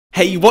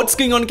Hey, what's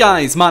going on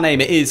guys? My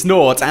name is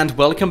Nort and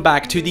welcome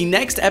back to the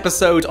next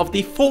episode of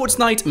the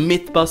Fortnite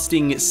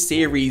myth-busting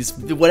series,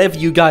 whatever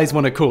you guys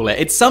want to call it.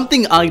 It's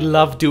something I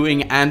love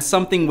doing and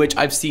something which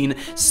I've seen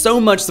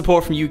so much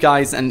support from you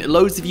guys, and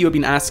loads of you have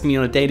been asking me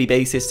on a daily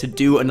basis to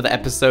do another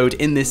episode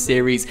in this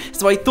series.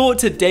 So I thought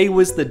today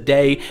was the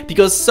day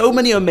because so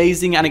many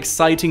amazing and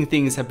exciting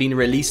things have been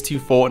released to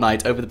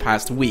Fortnite over the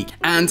past week.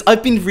 And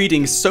I've been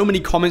reading so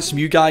many comments from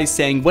you guys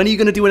saying, when are you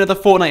going to do another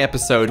Fortnite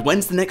episode?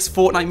 When's the next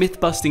Fortnite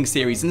myth-busting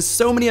series? And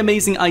so many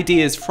amazing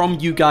ideas from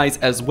you guys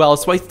as well.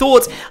 So I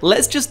thought,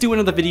 let's just do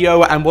another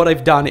video, and what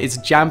I've done is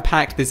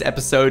jam-packed this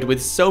episode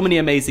with so many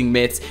amazing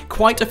myths.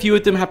 Quite a few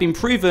of them have been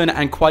proven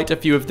and quite a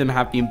few of them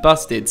have been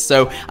busted.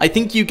 So I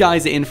think you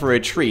guys are in for a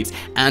treat.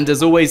 And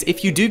as always,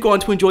 if you do go on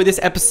to enjoy this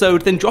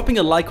episode, then dropping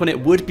a like on it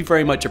would be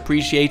very much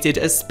appreciated,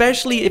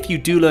 especially if you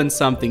do learn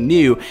something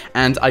new.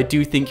 And I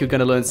do think you're going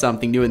to learn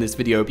something new in this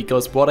video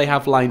because what I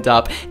have lined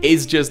up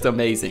is just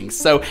amazing.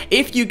 So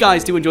if you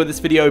guys do enjoy this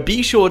video,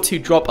 be sure to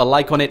drop a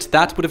like on it.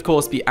 That would of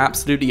course be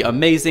absolutely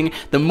amazing.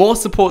 The more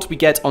support we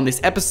get on this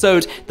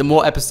episode, the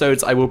more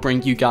episodes I will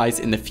bring you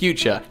guys in the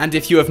future. And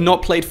if you have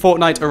not played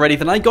Fortnite already,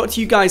 then I got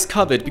you guys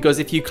covered, because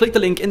if you click the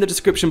link in the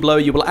description below,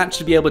 you will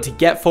actually be able to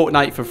get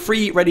Fortnite for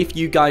free, ready for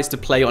you guys to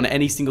play on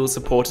any single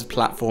supported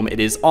platform it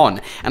is on.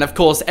 And of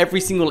course,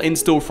 every single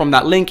install from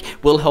that link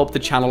will help the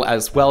channel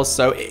as well,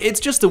 so it's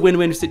just a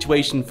win-win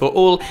situation for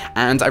all,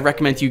 and I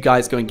recommend you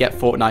guys go and get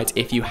Fortnite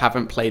if you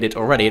haven't played it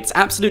already. It's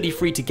absolutely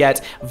free to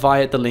get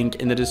via the link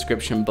in the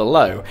description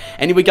below.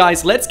 Anyway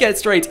guys, let's get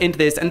straight into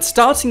this, and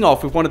starting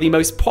off with one of the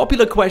most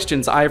popular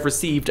questions I have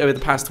received over the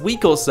past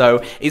week or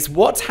so is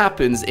what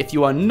happens if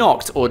you are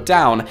knocked or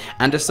down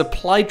and a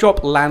supply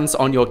drop lands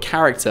on your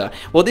character.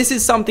 Well, this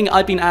is something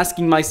I've been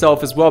asking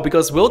myself as well,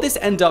 because will this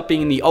end up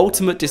being the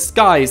ultimate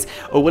disguise,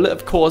 or will it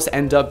of course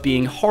end up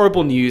being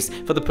horrible news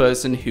for the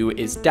person who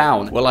is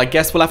down? Well, I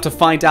guess we'll have to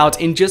find out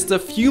in just a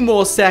few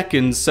more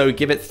seconds, so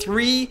give it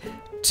 3,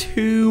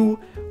 2,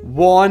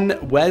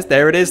 1,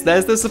 there it is,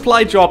 there's the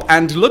supply drop,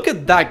 and look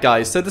at that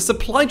guys. So the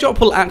supply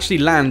drop will actually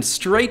land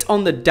straight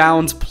on the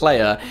downed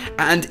player,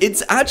 and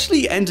it's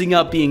actually ending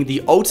up being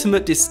the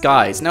ultimate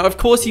disguise. Now of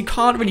course you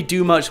can't really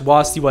do much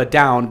whilst you are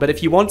down, but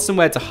if you want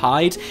somewhere to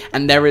hide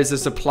and there is a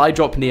supply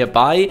drop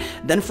nearby,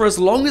 then for as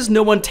long as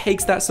no one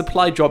takes that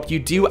supply drop, you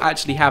do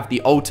actually have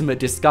the ultimate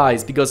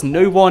disguise, because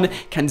no one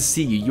can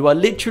see you. You are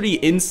literally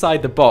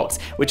inside the box,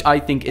 which I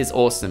think is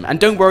awesome.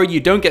 And don't worry, you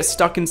don't get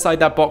stuck inside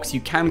that box,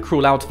 you can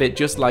crawl out of it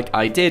just like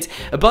I did.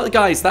 But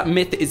guys, that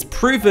myth is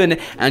proven,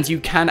 and you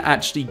can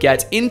actually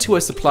get into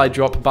a supply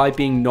drop by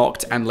being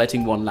knocked and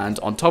letting one land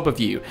on top of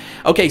you.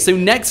 Okay, so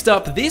next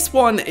up, this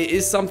one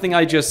is something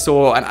I just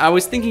saw, and I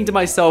was thinking to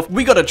myself,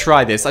 we gotta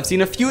try this. I've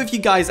seen a few of you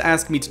guys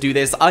ask me to do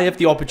this. I have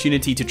the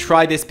opportunity to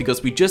try this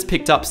because we just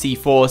picked up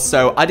C4,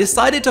 so I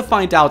decided to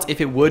find out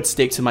if it would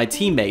stick to my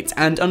teammates,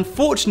 and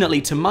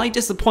unfortunately, to my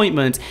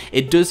disappointment,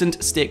 it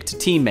doesn't stick to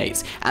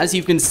teammates. As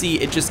you can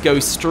see, it just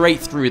goes straight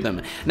through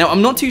them. Now,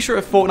 I'm not too sure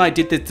if Fortnite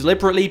did this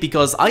deliberately,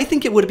 because I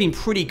think it would have been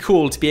pretty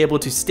cool to be able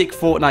to stick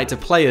Fortnite to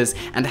players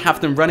and have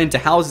them run into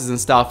houses and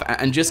stuff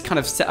and just kind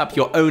of set up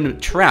your own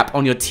trap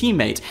on your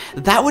teammate.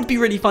 That would be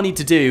really funny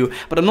to do,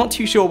 but I'm not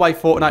too sure why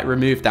Fortnite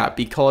removed that,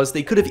 because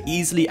they could have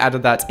easily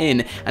added that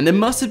in, and there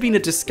must have been a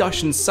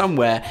discussion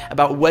somewhere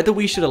about whether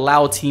we should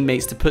allow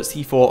teammates to put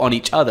C4 on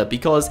each other,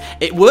 because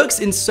it works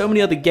in so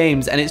many other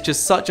games and it's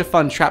just such a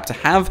fun trap to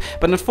have,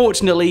 but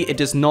unfortunately it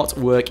does not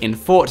work in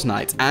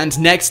Fortnite. And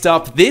next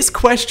up, this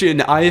question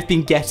I have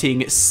been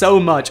getting so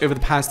much over the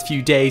past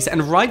few days,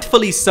 and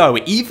rightfully so.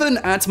 Even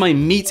at my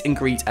meet and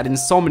greet at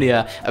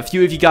Insomnia, a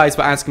few of you guys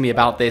were asking me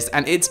about this,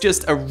 and it's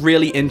just a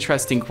really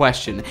interesting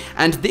question.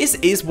 And this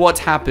is what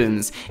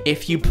happens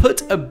if you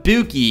put a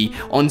boogie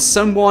on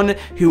someone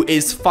who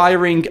is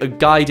firing a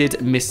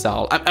guided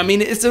missile. I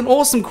mean, it's an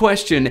awesome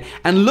question,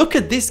 and look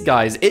at this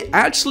guys, it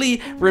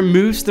actually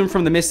removes them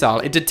from the missile.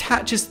 It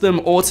detaches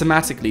them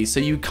automatically, so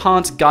you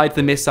can't guide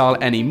the missile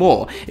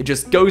anymore. It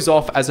just goes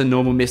off as a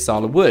normal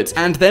missile would.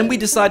 And then we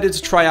decided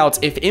to try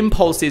out if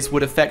impulses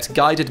would affect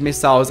guided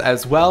missiles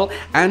as well,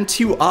 and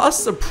to our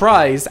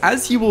surprise,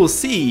 as you will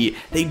see,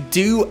 they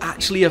do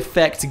actually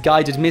affect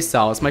guided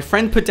missiles. My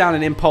friend put down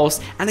an impulse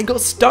and it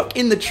got stuck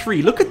in the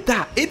tree. Look at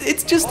that.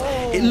 It's just,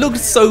 it looked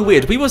so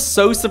weird. We were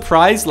so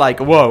surprised, like,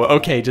 whoa,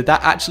 okay, did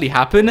that actually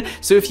happen?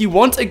 So if you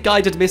want a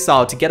guided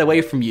missile to get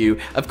away from you,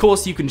 of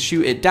course you can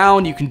shoot it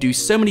down, you can do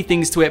so many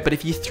things to it, but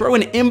if you throw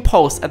an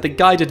impulse at the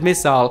guided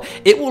missile,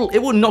 it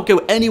will not go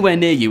anywhere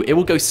near you. It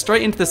will go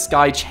straight into the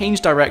sky,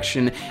 change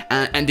direction,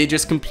 and it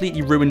just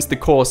completely ruins the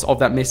course of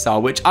that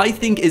missile, which I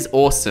think is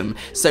awesome.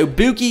 So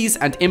boogies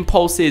and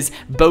impulses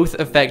both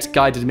affect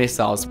guided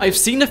missiles. I've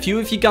seen a few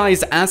of you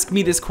guys ask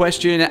me this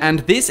question, and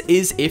this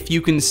is if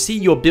you can see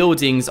your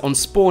buildings on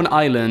Spawn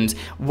Island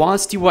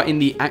whilst you are in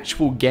the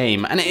actual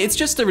game. And it's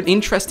just an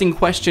interesting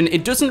question.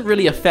 It doesn't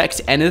really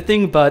affect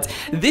anything, but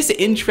this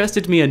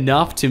interested me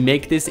enough to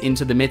make this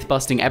into the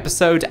myth-busting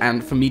episode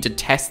and for me to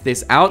test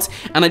this out.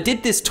 And I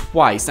did this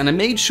twice, and I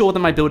made sure that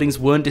my buildings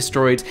weren't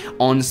destroyed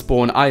on on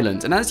Spawn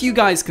Island. And as you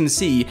guys can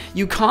see,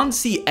 you can't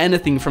see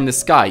anything from the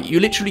sky. You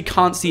literally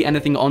can't see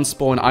anything on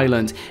Spawn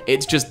Island.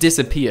 It's just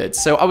disappeared.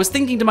 So I was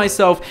thinking to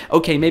myself,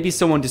 okay, maybe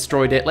someone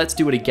destroyed it. Let's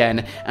do it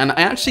again. And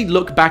I actually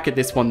look back at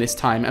this one this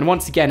time, and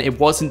once again, it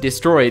wasn't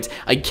destroyed.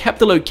 I kept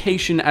the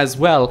location as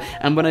well,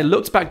 and when I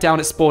looked back down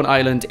at Spawn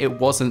Island, it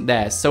wasn't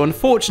there. So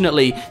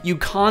unfortunately, you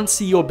can't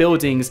see your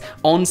buildings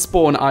on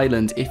Spawn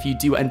Island if you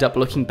do end up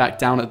looking back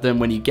down at them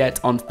when you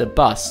get onto the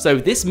bus. So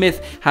this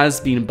myth has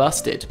been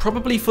busted.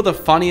 Probably for the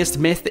funniest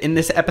myth in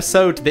this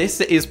episode,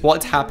 this is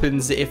what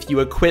happens if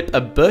you equip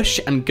a bush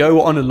and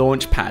go on a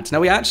launch pad. Now,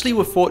 we actually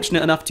were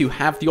fortunate enough to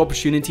have the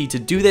opportunity to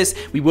do this.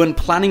 We weren't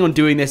planning on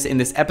doing this in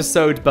this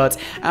episode, but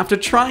after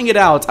trying it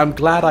out, I'm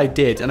glad I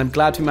did, and I'm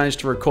glad we managed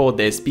to record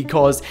this,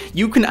 because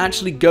you can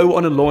actually go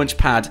on a launch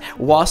pad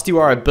whilst you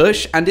are a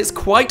bush, and it's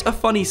quite a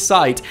funny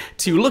sight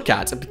to look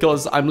at,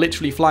 because I'm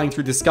literally flying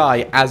through the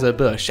sky as a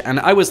bush, and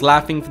I was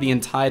laughing for the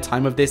entire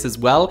time of this as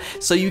well.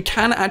 So you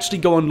can actually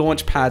go on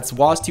launch pads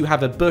whilst you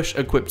have a bush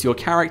equipped to your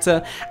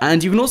character,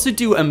 and you can also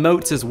do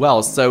emotes as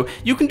well, so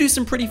you can do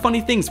some pretty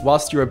funny things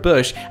whilst you're a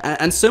bush,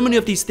 and so many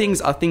of these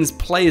things are things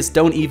players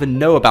don't even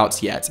know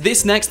about yet.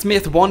 This next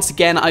myth, once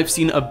again, I've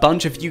seen a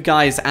bunch of you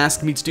guys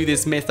ask me to do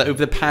this myth over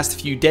the past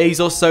few days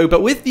or so,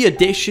 but with the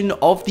addition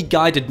of the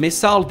guided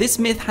missile, this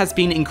myth has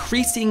been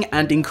increasing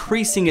and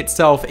increasing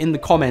itself in the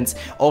comments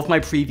of my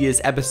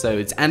previous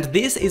episodes, and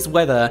this is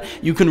whether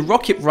you can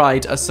rocket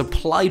ride a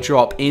supply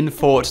drop in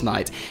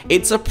Fortnite.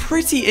 It's a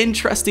pretty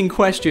interesting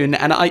question,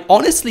 and I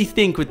honestly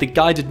think with the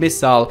guided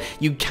missile,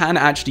 you can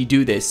actually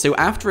do this. So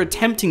after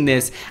attempting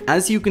this,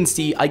 as you can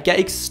see, I get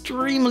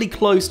extremely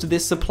close to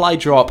this supply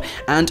drop,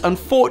 and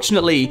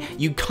unfortunately,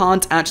 you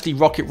can't actually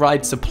rocket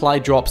ride supply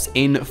drops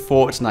in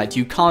Fortnite.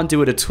 You can't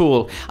do it at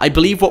all. I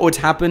believe what would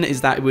happen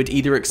is that it would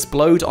either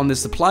explode on the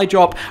supply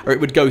drop or it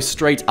would go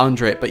straight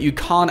under it, but you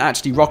can't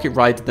actually rocket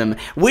ride them,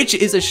 which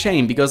is a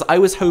shame because I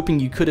was hoping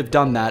you could have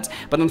done that,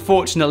 but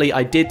unfortunately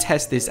I did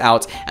test this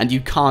out and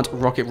you can't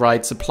rocket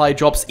ride supply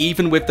drops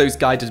even with those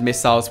guided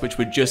missiles which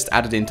were just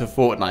added into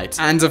Fortnite.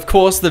 And of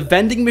course, the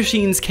vending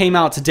machines came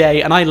out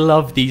today, and I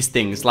love these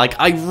things. Like,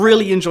 I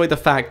really enjoy the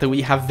fact that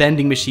we have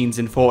vending machines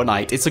in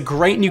Fortnite. It's a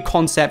great new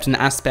concept and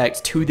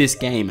aspect to this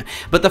game.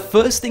 But the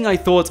first thing I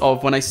thought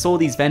of when I saw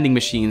these vending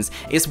machines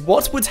is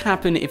what would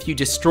happen if you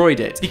destroyed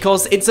it?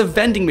 Because it's a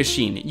vending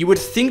machine. You would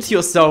think to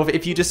yourself,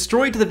 if you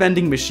destroyed the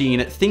vending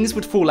machine, things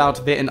would fall out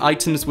of it and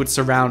items would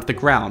surround the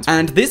ground.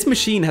 And this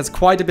machine has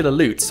quite a bit of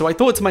loot, so I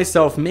thought to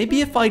myself,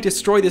 maybe if I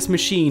destroy this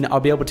machine, I'll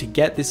be able to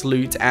get this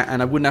loot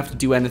and I wouldn't have to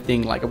do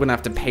anything, like I wouldn't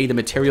have to pay the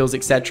materials,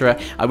 etc.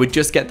 I would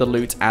just get the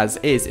loot as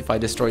is if I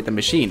destroyed the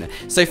machine.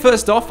 So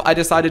first off, I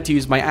decided to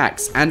use my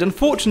axe, and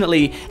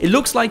unfortunately, it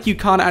looks like you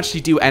can't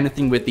actually do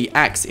anything with the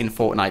axe in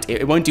Fortnite.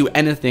 It won't do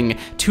anything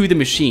to the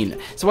machine.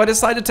 So I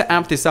decided to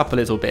amp this up a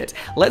little bit.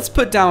 Let's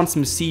put down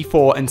some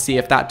C4 and see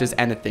if that does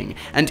anything.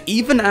 And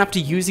even after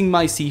using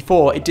my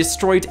C4, it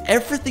destroyed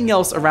everything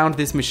else around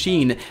this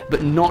machine,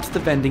 but not the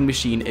vending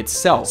machine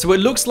itself. So it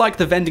looks like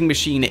the vending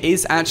machine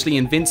is actually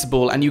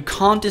invincible, and you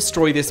can't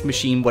destroy this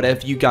machine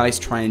whatever you guys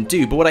try and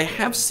do. But what I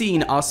have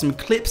seen are some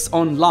clips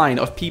online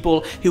of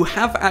people who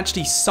have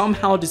actually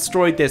somehow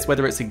destroyed this,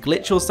 whether it's a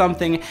glitch or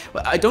something.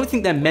 I don't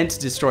think they're meant to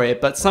destroy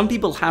it, but some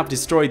people have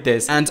destroyed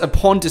this, and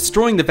upon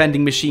destroying the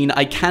vending machine,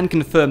 I can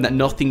confirm that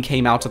nothing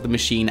came out of the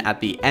machine at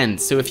the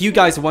end. So if you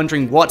guys are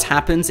wondering what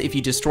happens if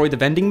you destroy the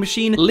vending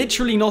machine,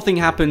 literally nothing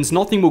happens.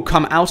 Nothing will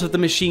come out of the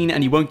machine,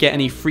 and you won't get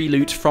any free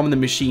loot from the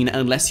machine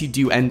unless you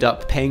do end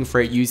up paying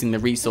for it using the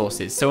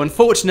resources. So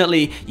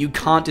unfortunately, you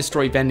can't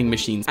destroy vending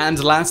machines.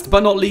 And last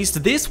but not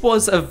least, this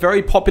was a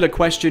very popular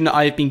question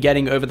I've been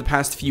getting over the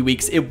past few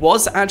weeks. It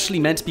was actually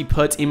meant to be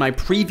put in my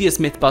previous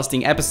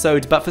myth-busting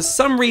episode, but for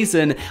some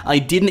reason, I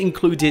didn't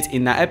include it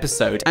in that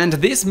episode. And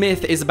this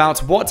myth is about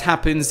what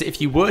happens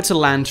if you were to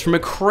land from a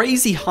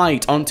crazy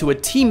height onto a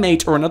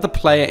teammate or another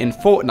player in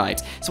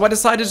Fortnite. So I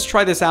decided to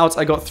try this out.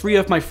 I got 3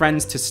 of my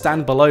friends to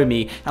stand below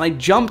me, and I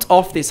jumped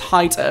off this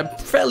height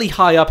fairly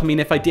high up. I mean,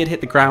 if I did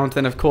hit the ground,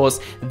 then of course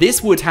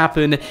this would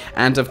happen,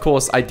 and of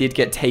course I did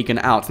get taken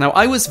out. Now,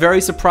 I was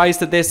very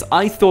surprised at this.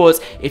 I thought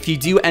if you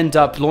do end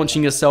up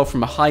launching yourself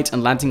from a height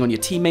and landing on your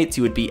teammates,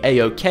 you would be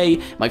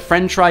a-okay. My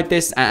friend tried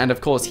this, and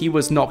of course he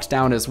was knocked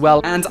down as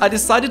well, and I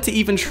decided to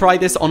even try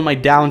this on my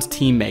downed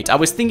teammate. I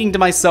was thinking to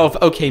myself,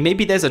 okay,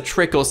 maybe there's a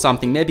trick or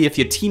something. Maybe if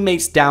your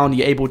teammate's down,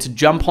 you're able to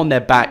jump on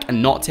their back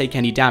and not take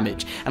any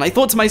damage. And I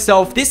thought to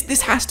myself,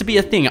 this has to be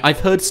a thing. I've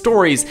heard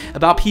stories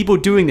about people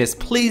doing this.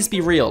 Please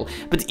be real.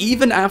 But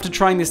even after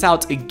trying this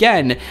out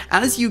again,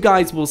 as you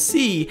guys will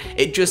see,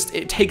 it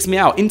takes me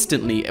out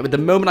instantly. At the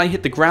moment I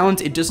hit the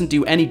ground, it doesn't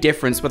do any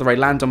difference whether I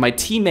land on my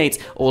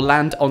teammate or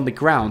land on the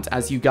ground,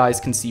 as you guys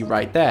can see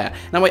right there.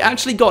 Now, I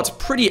actually got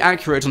pretty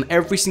accurate on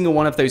every single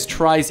one of those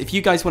tries. If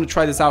you guys want to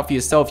try this out for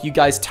yourself, you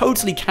guys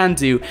totally can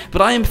do,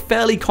 but I am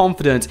fairly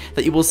confident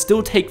that you will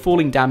still take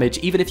falling damage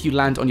even if you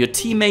land on your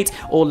teammate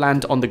or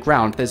land on the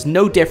ground. There's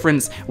no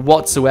difference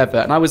whatsoever,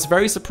 and I was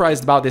very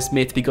surprised about this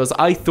myth because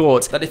I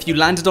thought that if you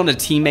landed on a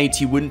teammate,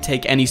 you wouldn't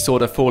take any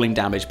sort of falling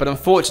damage, but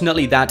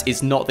unfortunately that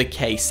is not the case.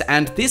 case.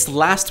 And this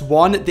last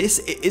one, this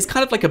is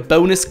kind of like a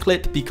bonus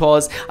clip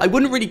because I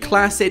wouldn't really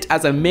class it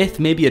as a myth,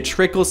 maybe a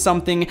trick or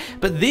something,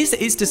 but this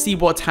is to see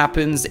what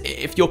happens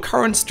if your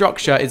current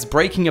structure is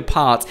breaking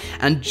apart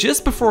and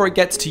just before it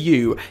gets to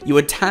you, you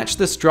attach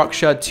the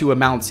structure to a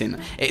mountain.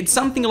 It's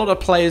something a lot of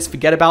players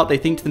forget about. They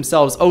think to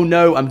themselves, oh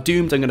no, I'm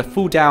doomed, I'm gonna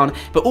fall down,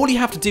 but all you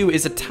have to do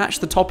is attach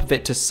the top of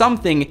it to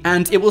something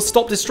and it will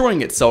stop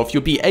destroying itself.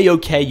 You'll be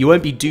a-okay, you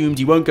won't be doomed,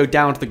 you won't go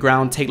down to the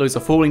ground, take loads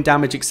of falling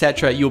damage,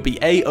 etc. You'll be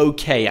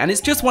a-okay. And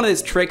it's just one of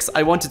those tricks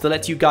I wanted to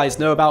let you guys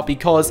know about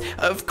because,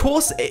 of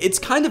course, it's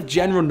kind of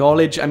general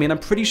knowledge. I mean, I'm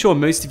pretty sure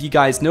most of you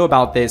guys know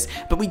about this,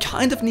 but we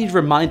kind of need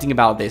reminding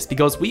about this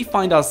because we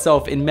find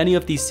ourselves in many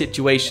of these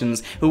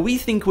situations where we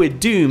think we're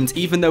doomed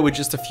even though we're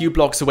just a few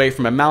blocks away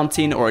from a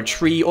mountain or a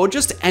tree or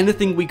just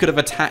anything we could have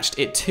attached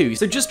it to.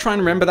 So just try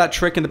and remember that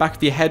trick in the back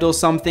of your head or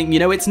something. You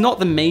know, it's not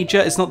the major,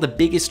 it's not the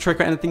biggest trick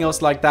or anything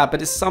else like that,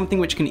 but it's something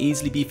which can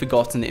easily be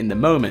forgotten in the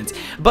moment.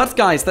 But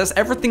guys, that's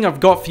everything I've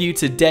got for you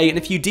today, and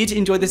if you did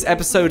enjoy this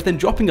episode, then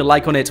dropping a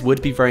like on it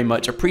would be very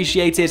much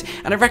appreciated,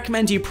 and I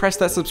recommend you press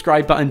that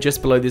subscribe button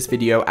just below this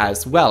video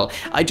as well.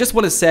 I just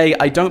want to say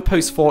I don't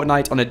post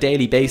Fortnite on a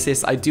daily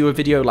basis. I do a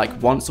video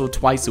like once or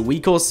twice a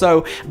week or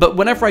so, but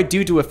whenever I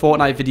do a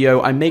Fortnite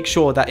video, I make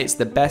sure that it's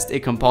the best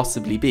it can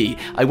possibly be.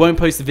 I won't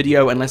post a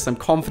video unless I'm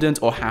confident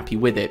or happy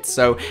with it.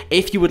 So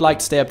if you would like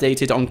to stay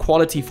updated on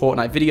quality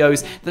Fortnite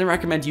videos, then I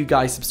recommend you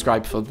guys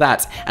subscribe for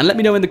that. And let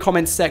me know in the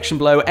comments section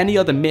below any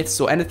other myths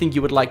or anything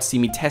you would like to see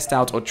me test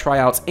out or try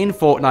out in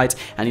Fortnite.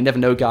 And you never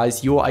know,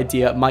 guys, your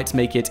idea might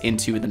make it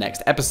into the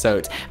next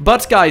episode.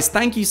 But guys,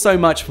 thank you so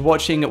much for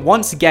watching.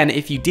 Once again,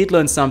 if you did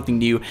learn something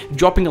new,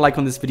 dropping a like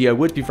on this video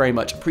would be very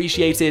much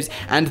appreciated.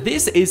 And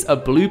this is a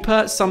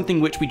blooper, something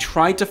which we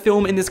tried to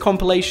film in this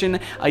compilation.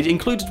 I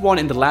included one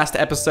in the last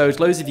episode.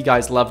 Loads of you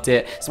guys loved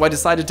it, so I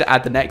decided to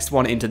add the next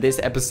one into this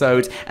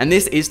episode. And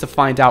this is to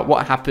find out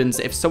what happens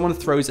if someone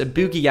throws a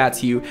boogie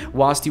at you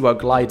whilst you are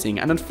gliding.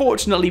 And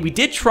unfortunately, we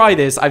did try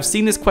this. I've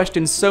seen this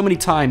question so many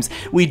times.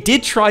 We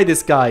did try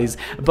this, guys,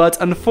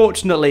 but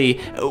unfortunately,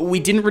 we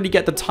didn't really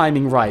get the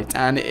timing right,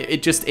 and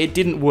it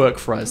didn't work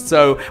for us.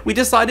 So we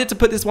decided to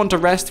put this one to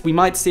rest. We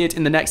might see it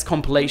in the next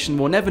compilation.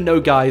 We'll never know,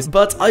 guys,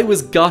 but I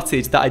was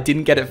gutted that I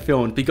didn't get it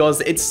filmed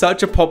because it's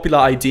such a popular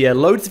idea.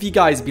 Loads of you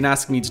guys have been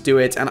asking me to do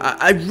it, and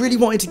I really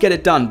wanted to get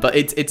it done, but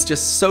it's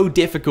just so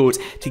difficult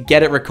to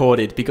get it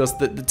recorded because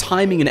the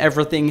timing and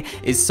everything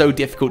is so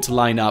difficult to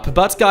line up.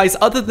 But guys,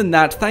 other than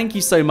that, thank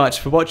you so much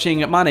for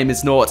watching. My name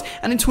is Nort,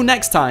 and until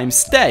next time,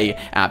 stay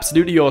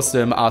absolutely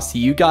awesome. I'll see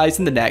you guys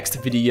in the next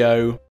video.